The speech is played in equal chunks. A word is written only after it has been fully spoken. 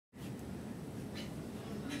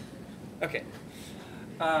Okay.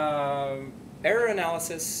 Error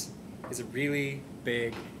analysis is a really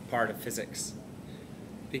big part of physics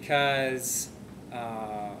because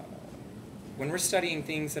when we're studying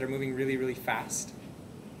things that are moving really, really fast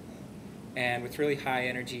and with really high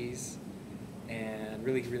energies and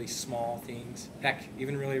really, really small things, heck,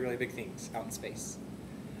 even really, really big things out in space,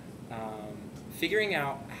 figuring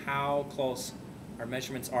out how close our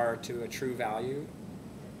measurements are to a true value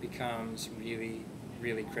becomes really,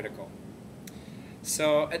 really critical.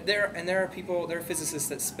 So there are physicists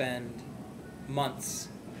that spend months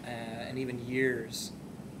and even years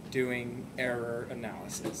doing error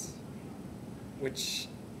analysis, which,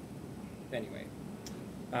 anyway,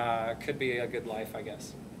 could be a good life, I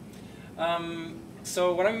guess.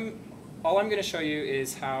 So all I'm going to show you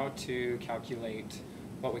is how to calculate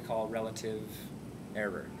what we call relative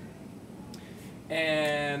error.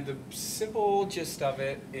 And the simple gist of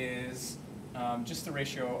it is just the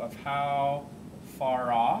ratio of how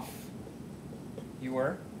far off you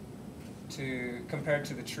were compared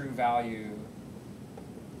to the true value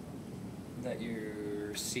that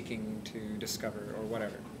you're seeking to discover or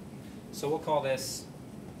whatever. So we'll call this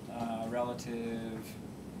relative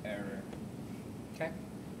error. Okay?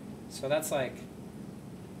 So that's like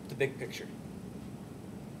the big picture.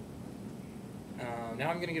 Now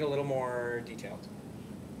I'm going to get a little more detailed.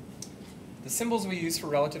 The symbols we use for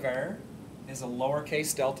relative error is a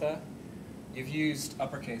lowercase delta. You've used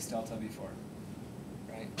uppercase delta before,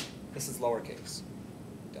 right? This is lowercase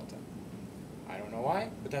delta. I don't know why,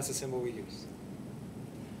 but that's the symbol we use.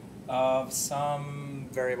 Of some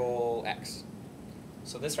variable x.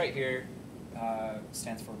 So this right here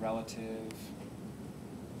stands for relative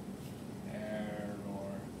error.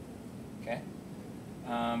 Okay?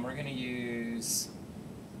 We're going to use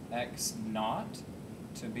x naught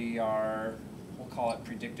to be our, we'll call it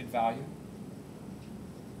predicted value.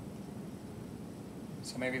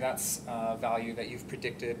 So maybe that's a value that you've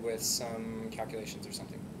predicted with some calculations or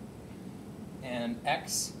something. And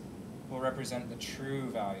x will represent the true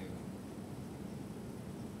value.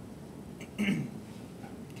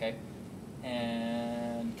 Okay?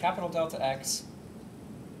 And capital delta x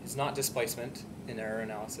is not displacement in error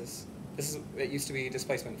analysis. It used to be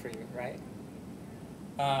displacement for you, right?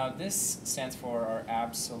 This stands for our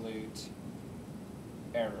absolute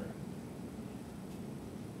error.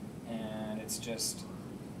 And it's just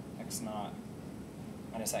x naught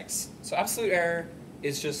minus x. So absolute error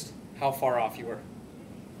is just how far off you were.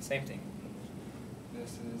 Same thing.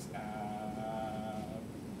 This is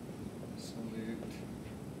absolute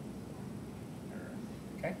error.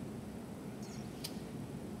 Okay?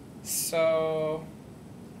 So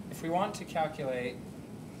if we want to calculate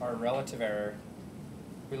our relative error,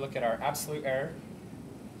 we look at our absolute error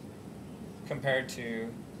compared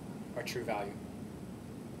to our true value.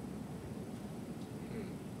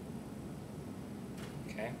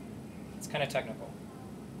 Okay, it's kind of technical.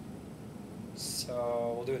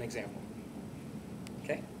 So we'll do an example.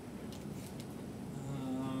 Okay?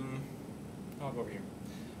 I'll go over here.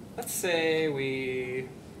 Let's say we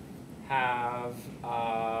have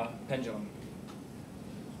a pendulum.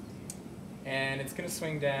 And it's going to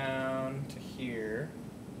swing down to here.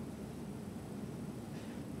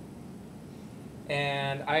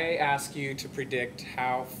 And I ask you to predict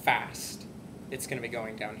how fast it's going to be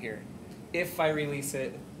going down here if I release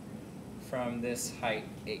it from this height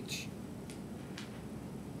h.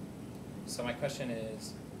 So my question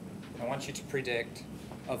is, I want you to predict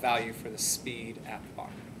a value for the speed at the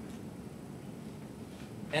bottom.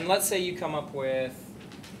 And let's say you come up with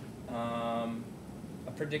a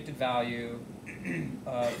predicted value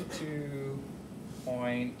of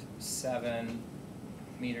 2.7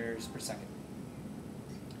 meters per second.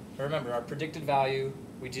 But remember, our predicted value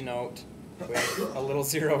we denote with a little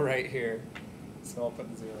zero right here. So I'll put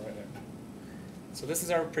the zero right there. So this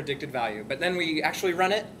is our predicted value. But then we actually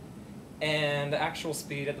run it, and the actual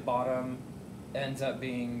speed at the bottom ends up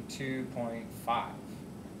being 2.5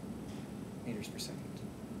 meters per second.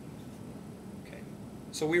 Okay.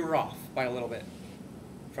 So we were off by a little bit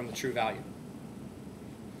from the true value.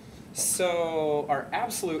 So our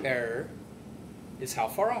absolute error is how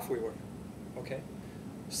far off we were. Okay.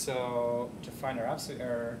 So to find our absolute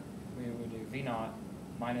error, we would do v naught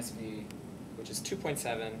minus v, which is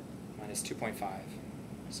 2.7 minus 2.5.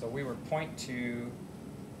 So we were 0.2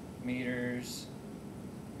 meters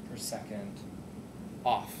per second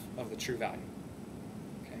off of the true value.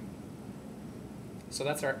 Okay. So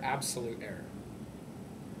that's our absolute error.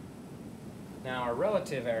 Now our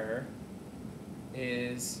relative error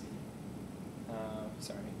is,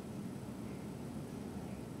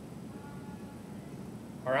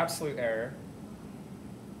 our absolute error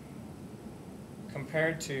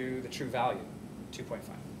compared to the true value, 2.5.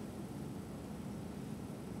 Okay.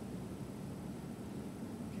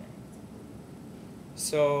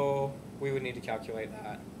 So we would need to calculate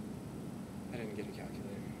that. I didn't get a calculator.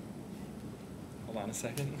 Hold on a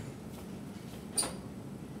second.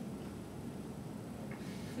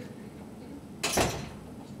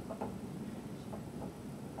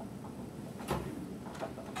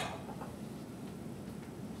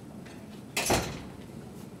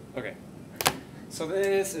 Okay, so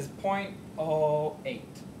this is 0.08.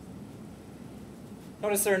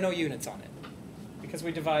 Notice there are no units on it because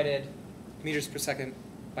we divided meters per second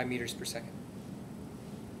by meters per second.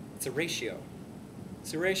 It's a ratio.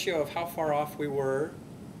 It's a ratio of how far off we were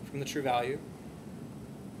from the true value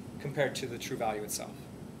compared to the true value itself.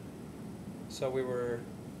 So we were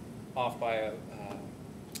off by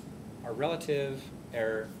our relative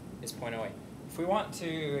error is 0.08. If we want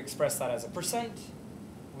to express that as a percent,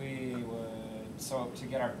 we would, so to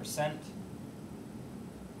get our percent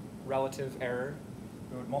relative error,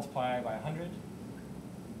 we would multiply by 100,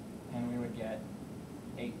 and we would get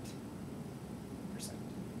 8%.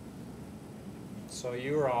 So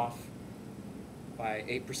you were off by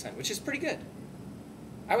 8%, which is pretty good.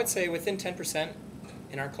 I would say within 10%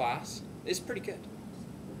 in our class is pretty good.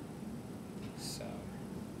 So,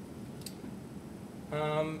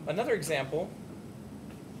 another example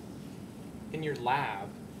in your lab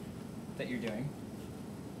that you're doing,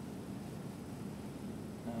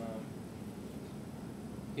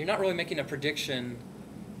 you're not really making a prediction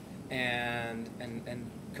and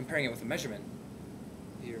comparing it with a measurement.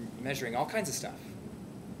 You're measuring all kinds of stuff,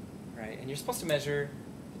 right? And you're supposed to measure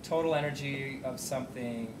the total energy of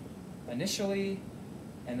something initially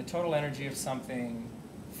and the total energy of something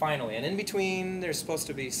finally. And in between, there's supposed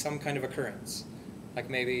to be some kind of occurrence.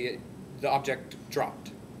 Like maybe the object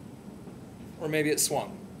dropped, or maybe it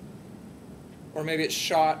swung, or maybe it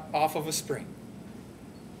shot off of a spring,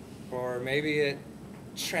 or maybe it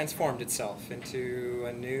transformed itself into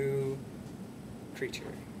a new creature.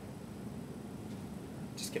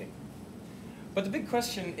 Just kidding. But the big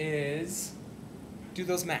question is, do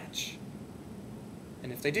those match?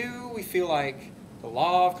 And if they do, we feel like the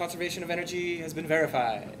law of conservation of energy has been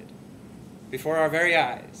verified before our very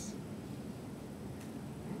eyes.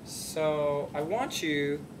 So I want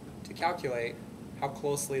you to calculate how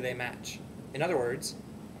closely they match. In other words,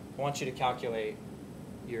 I want you to calculate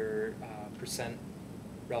your percent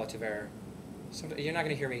relative error. You're not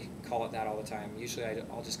going to hear me call it that all the time. Usually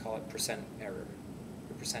I'll just call it percent error.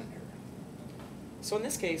 Percent error. So in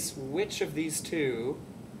this case, which of these two,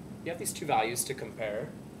 you have these two values to compare,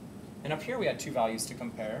 and up here we had two values to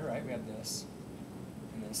compare, right? We had this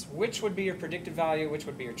and this. Which would be your predicted value? Which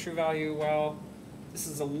would be your true value? Well, this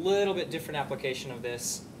is a little bit different application of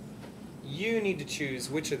this. You need to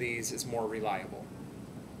choose which of these is more reliable.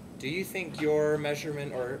 Do you think your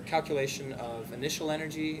measurement or calculation of initial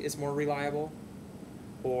energy is more reliable,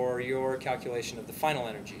 or your calculation of the final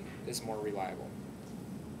energy is more reliable?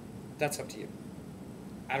 That's up to you.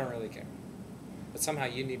 I don't really care. But somehow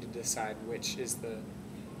you need to decide which is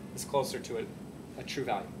closer to a true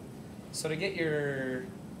value. So to get your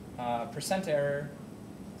percent error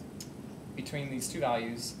between these two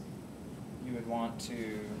values, you would want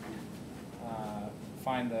to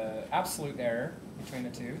find the absolute error between the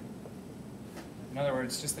two. In other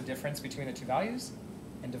words, just the difference between the two values,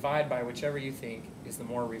 and divide by whichever you think is the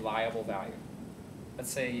more reliable value. Let's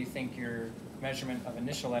say you think your measurement of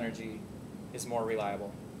initial energy is more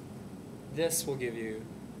reliable. This will give you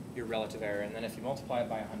your relative error, and then if you multiply it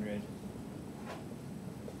by 100,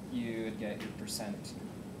 you would get your percent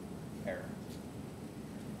error.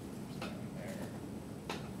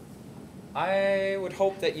 I would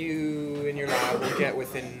hope that you in your lab will get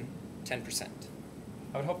within 10%.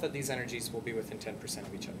 I would hope that these energies will be within 10%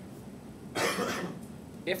 of each other.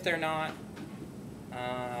 If they're not,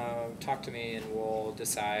 talk to me and we'll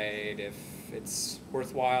decide if it's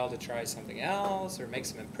worthwhile to try something else or make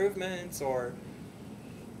some improvements or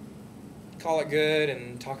call it good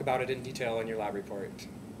and talk about it in detail in your lab report.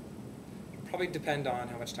 It'll probably depend on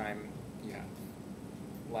how much time you have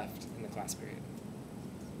left in the class period.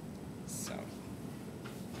 So,